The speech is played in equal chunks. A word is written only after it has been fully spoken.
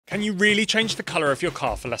Can you really change the colour of your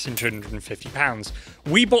car for less than £250?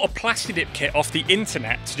 We bought a PlastiDip kit off the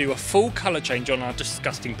internet to do a full colour change on our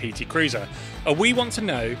disgusting PT Cruiser. And we want to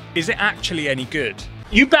know, is it actually any good?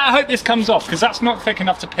 You better hope this comes off, because that's not thick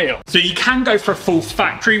enough to peel. So you can go for a full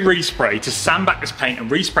factory respray to sand back this paint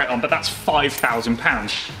and respray it on, but that's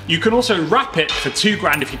 £5,000. You can also wrap it for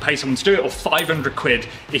 £2,000 if you pay someone to do it, or 500 quid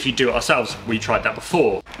if you do it ourselves. We tried that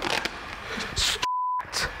before.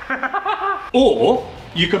 Or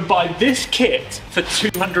you can buy this kit for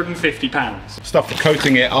 £250. Stuff for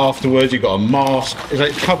coating it afterwards, you've got a mask,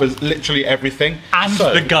 it covers literally everything. And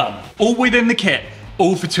the gun, all within the kit,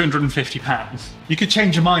 all for £250. You could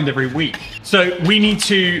change your mind every week. So we need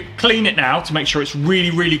to clean it now to make sure it's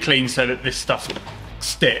really, really clean so that this stuff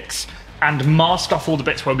sticks, and mask off all the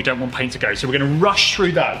bits where we don't want paint to go. So we're gonna rush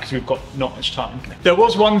through that because we've got not much time. There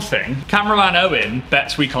was one thing, Cameraman Owen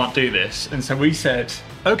bets we can't do this. And so we said,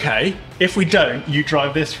 okay, if we don't, you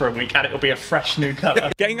drive this for a week and it'll be a fresh new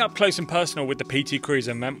colour. Getting up close and personal with the PT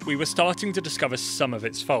Cruiser meant we were starting to discover some of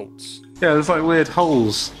its faults. Yeah, there's like weird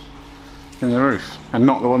holes in the roof, and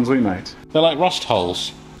not the ones we made. They're like rust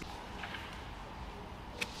holes.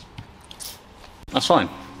 That's fine.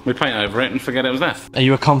 We paint over it and forget it was there. Are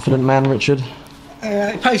you a confident man, Richard?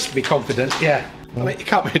 It pays to be confident, yeah. I mean, it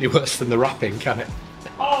can't be any worse than the wrapping, can it?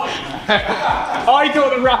 Oh, I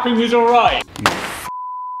thought the wrapping was all right.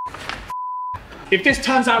 If this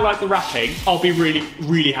turns out like the wrapping, I'll be really,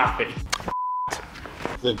 really happy.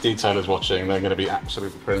 The detailers watching, they're going to be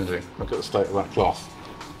absolutely cringing. Look at the state of that cloth.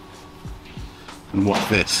 And watch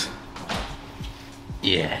this.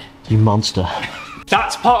 Yeah. You monster.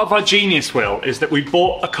 That's part of our genius, Will, is that we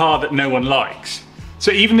bought a car that no one likes.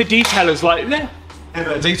 So even the detailers like, yeah. Yeah,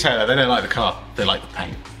 the detailer, they don't like the car, they like the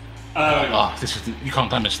paint. Oh, you can't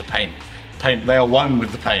damage the paint. They are one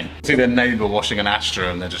with the paint. See their neighbour washing an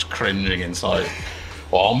Astra and they're just cringing inside.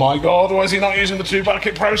 Oh my God, why is he not using the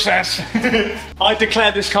 2-bucket process? I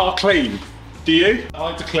declare this car clean. Do you?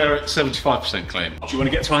 I declare it 75% clean. Do you want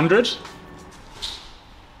to get to 100?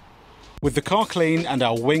 With the car clean and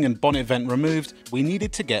our wing and bonnet vent removed, we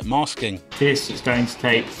needed to get masking. This is going to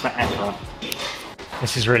take forever.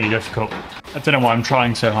 This is really difficult. I don't know why I'm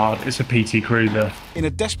trying so hard. It's a PT Cruiser. In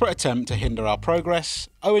a desperate attempt to hinder our progress,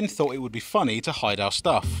 Owen thought it would be funny to hide our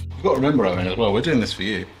stuff. You've got to remember, Owen, as well, we're doing this for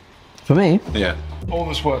you. For me? Yeah. All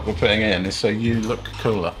this work we're putting in is so you look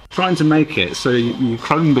cooler. Trying to make it so your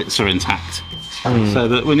chrome bits are intact. So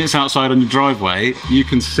that when it's outside on your driveway, you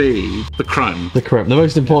can see the chrome. The chrome, the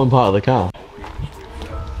most important part of the car.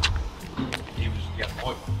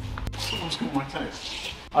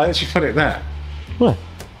 I actually put it there. Where?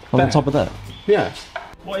 On There. the top of that? Yeah.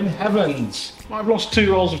 What in heavens? I've lost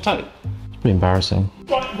 2 rolls of tape. It's pretty embarrassing.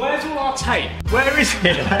 Right, where's all our tape? Where is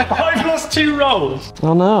it? I've lost 2 rolls.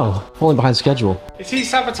 Oh no, falling behind schedule. Is he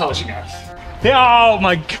sabotaging us? Oh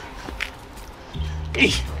my God.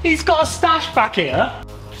 He's got a stash back here.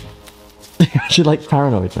 You're actually like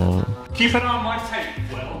paranoid now. Keep an eye on my tape,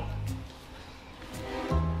 Will.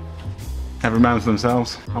 Every man for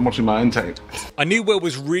themselves. I'm watching my own tape. I knew Will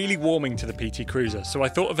was really warming to the PT Cruiser, so I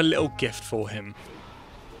thought of a little gift for him.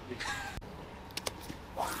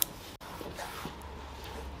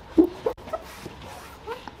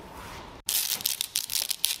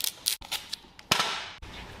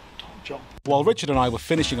 While Richard and I were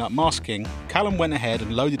finishing up masking, Callum went ahead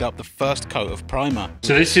and loaded up the first coat of primer.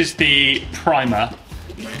 So this is the primer.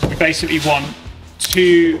 We basically want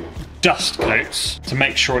 2 dust coats to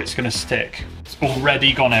make sure it's going to stick. It's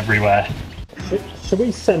already gone everywhere. Should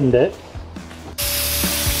we send it?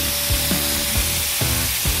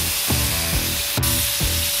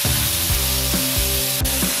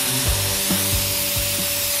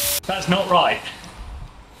 That's not right.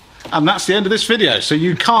 And that's the end of this video, so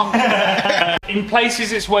you can't... In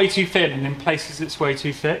places it's way too thin, and in places it's way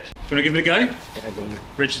too thick. Do you want to give it a go? Yeah,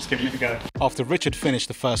 Richard's giving it a go. After Richard finished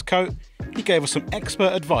the first coat, he gave us some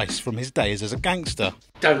expert advice from his days as a gangster.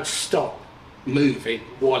 Don't stop moving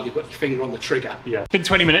while you've got your finger on the trigger. Yeah. It's been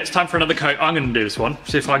 20 minutes, time for another coat. I'm going to do this one,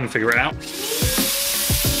 see if I can figure it out.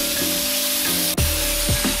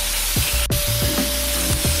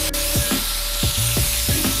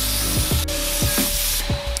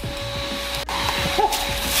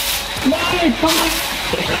 No, come on!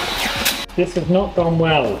 This has not gone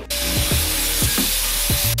well.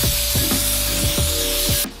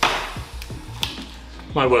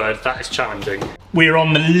 My word, that is challenging. We're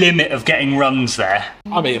on the limit of getting runs there.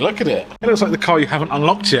 I mean, look at it. It looks like the car you haven't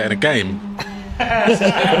unlocked yet in a game.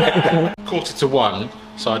 1:45,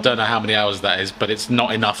 so I don't know how many hours that is, but it's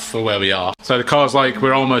not enough for where we are. So the car's like,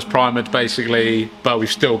 we're almost primed basically, but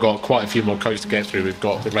we've still got quite a few more coats to get through. We've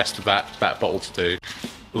got the rest of that bottle to do.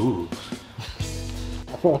 Ooh.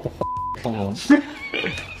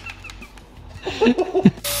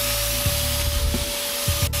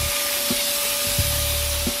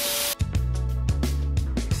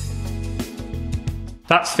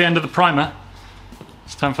 That's the end of the primer.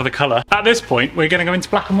 It's time for the colour. At this point, we're going to go into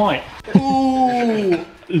black and white. Ooh!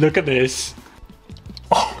 Look at this.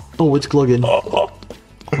 Oh, it's glugging. Oh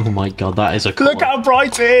my god, that is a colour. Look how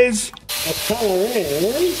bright it is! The colour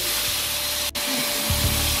is...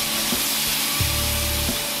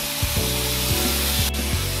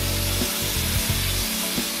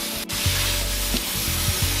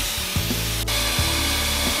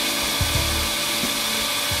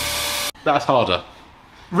 That's harder.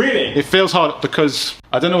 Really? It feels hard because,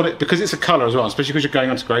 I don't know what it, because it's a colour as well, especially because you're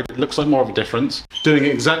going onto grey, it looks like more of a difference. Doing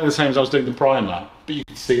it exactly the same as I was doing the primer, but you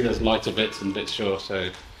can see there's lighter bits and bits short, so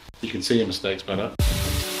you can see your mistakes better.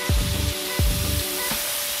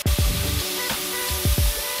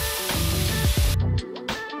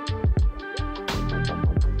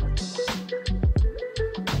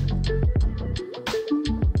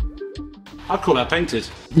 I'd call that painted.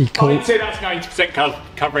 You I call... would say that's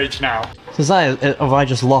 90% coverage now. So is that, have I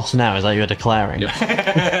just lost now? Is that you're declaring?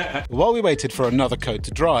 While we waited for another coat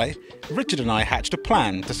to dry, Richard and I hatched a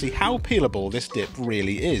plan to see how peelable this dip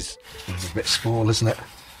really is. It's a bit small, isn't it?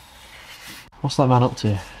 What's that man up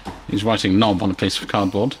to? He's writing knob on a piece of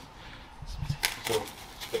cardboard.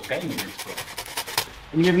 Can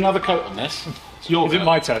you give another coat on this? It's your Is it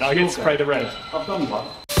my turn? I get to spray the red. I've done one.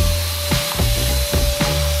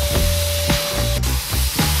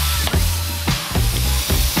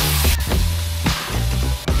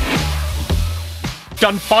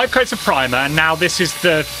 Done 5 coats of primer, and now this is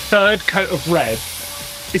the 3rd coat of red.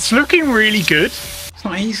 It's looking really good. It's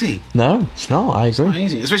not easy. No, it's not. I agree. Not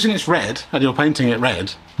easy, especially when it's red and you're painting it red.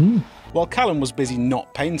 While Callum was busy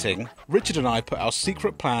not painting, Richard and I put our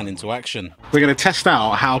secret plan into action. We're going to test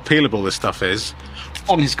out how peelable this stuff is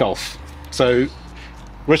on his Golf. So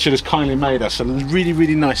Richard has kindly made us a really,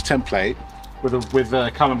 really nice template with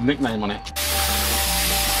Callum's nickname on it.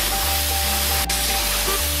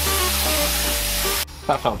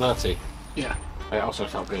 That felt dirty. Yeah. It also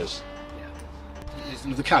felt good. Here's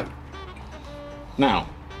another coat. Now.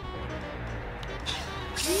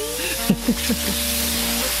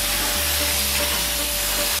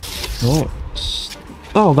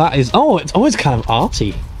 Oh, that is... Oh, it's always kind of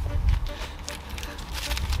arty.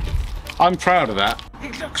 I'm proud of that.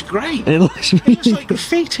 It looks great. It looks really It looks like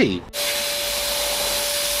graffiti.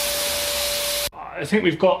 I think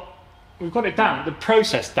we've got it down, the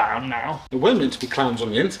process down now. We're meant to be clowns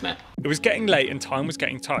on the internet. It was getting late and time was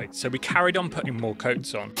getting tight, so we carried on putting more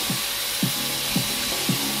coats on.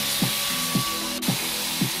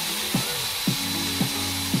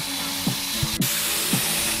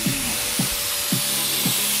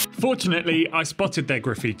 Fortunately, I spotted their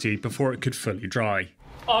graffiti before it could fully dry.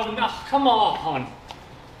 Oh no, come on!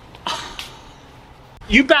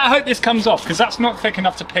 You better hope this comes off, because that's not thick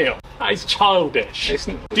enough to peel. That is childish.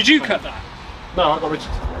 Did you cut that? No, I got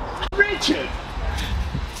Richard. Richard!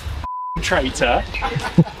 Traitor.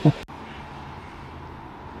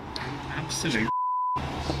 Absolute.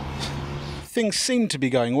 Things seemed to be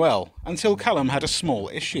going well, until Callum had a small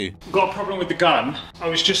issue. Got a problem with the gun. I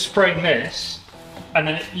was just spraying this, and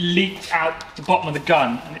then it leaked out the bottom of the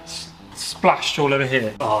gun, and it's splashed all over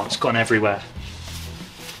here. Oh, it's gone everywhere.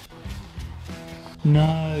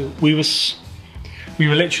 No, we were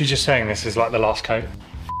literally just saying this is like the last coat.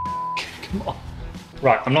 Come on.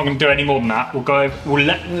 Right, I'm not going to do any more than that. We'll go over, we'll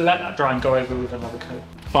let that dry and go over with another coat.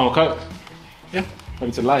 Final coat. Yeah,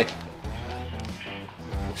 ready to lay.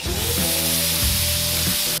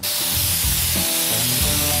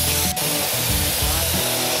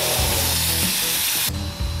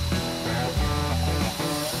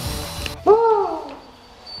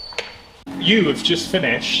 You have just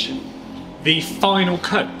finished the final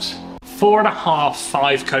coat. 4.5,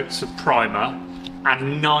 5 coats of primer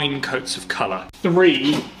and 9 coats of colour.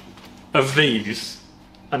 3 of these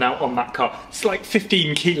are now on that car. It's like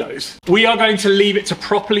 15 kilos. We are going to leave it to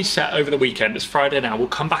properly set over the weekend. It's Friday now. We'll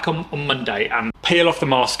come back on Monday and peel off the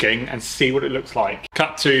masking and see what it looks like.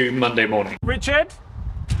 Cut to Monday morning. Richard?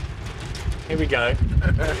 Here we go.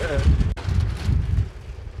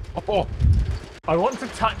 Oh, I want to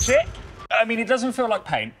touch it. I mean, it doesn't feel like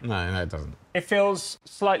paint. No, it doesn't. It feels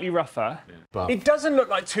slightly rougher. Yeah, but it doesn't look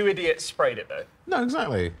like 2 idiots sprayed it though. No,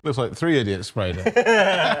 exactly. Looks like 3 idiots sprayed it.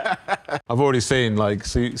 I've already seen, like,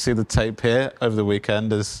 see the tape here over the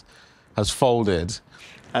weekend has folded,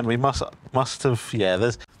 and we must have, yeah,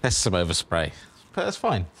 there's some overspray. that's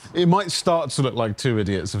fine. It might start to look like two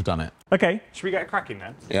idiots have done it. Okay, should we get cracking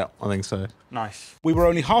then? Yeah, I think so. Nice. We were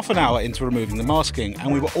only half an hour into removing the masking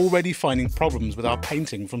and we were already finding problems with our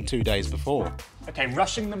painting from 2 days before. Okay,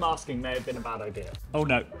 rushing the masking may have been a bad idea. Oh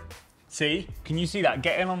no. See? Can you see that?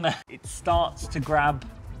 Get in on there. It starts to grab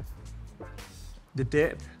the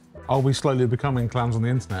dip. Are we slowly becoming clowns on the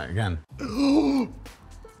internet again?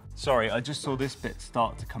 Sorry, I just saw this bit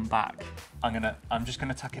start to come back. I'm just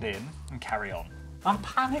gonna tuck it in and carry on. I'm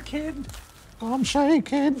panicking. I'm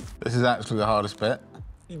shaking. This is actually the hardest bit.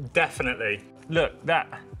 Definitely. Look,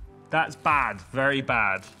 that's bad, very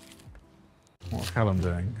bad. What's Callum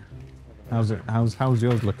doing? How's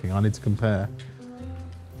yours looking? I need to compare.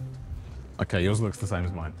 Okay, yours looks the same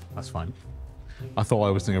as mine. That's fine. I thought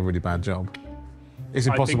I was doing a really bad job. It's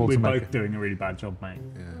impossible to make. I think we're both doing a really bad job, mate.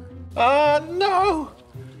 Yeah. No!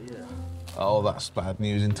 Oh, that's bad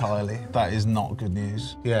news entirely. That is not good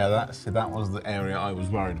news. Yeah, that was the area I was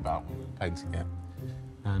worried about when we were painting it.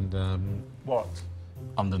 And What?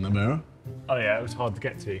 under the mirror. Oh yeah, it was hard to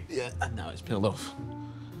get to. Yeah, and now it's peeled off.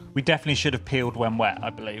 We definitely should have peeled when wet, I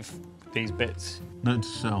believe. These bits. Note to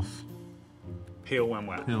self. Peel when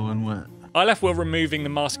wet. Peel when wet. I left Will removing the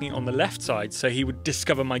masking on the left side so he would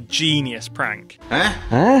discover my genius prank. My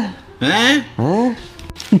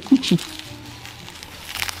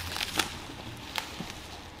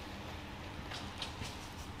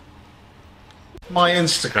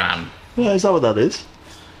Instagram. Yeah, is that what that is?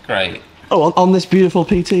 Great. Oh, on this beautiful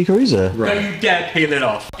PT Cruiser. Don't you dare peel it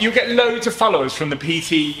off. You'll get loads of followers from the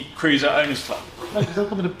PT Cruiser Owners Club. They're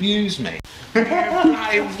going to abuse me.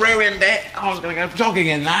 I ruined it. I was going to go jogging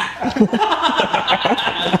in that.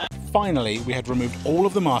 Finally, we had removed all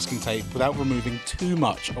of the masking tape without removing too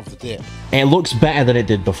much of the dip. It looks better than it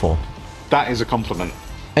did before. That is a compliment.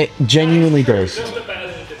 It genuinely does. A little bit better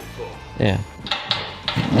than it did before. Yeah.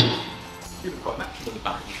 You look quite natural at the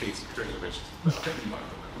back of the piece of Cruiser, which I think you might have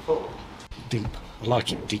done before. Deep. I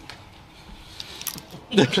like it deep.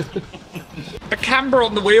 The camber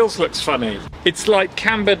on the wheels looks funny. It's like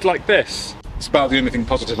cambered like this. It's about the only thing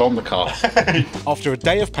positive on the car. After a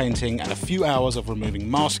day of painting and a few hours of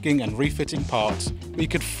removing masking and refitting parts, we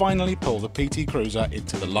could finally pull the PT Cruiser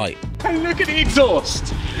into the light. Hey, look at the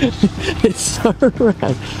exhaust. It's so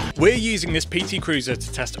rad. We're using this PT Cruiser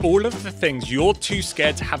to test all of the things you're too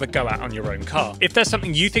scared to have a go at on your own car. If there's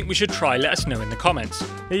something you think we should try, let us know in the comments.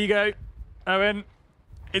 Here you go, Owen.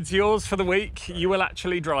 It's yours for the week. You will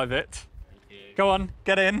actually drive it. Go on,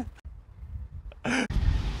 get in.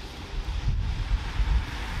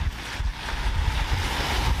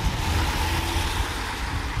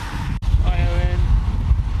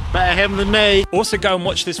 Better him than me. Also go and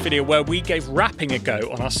watch this video where we gave wrapping a go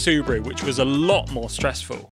on our Subaru, which was a lot more stressful.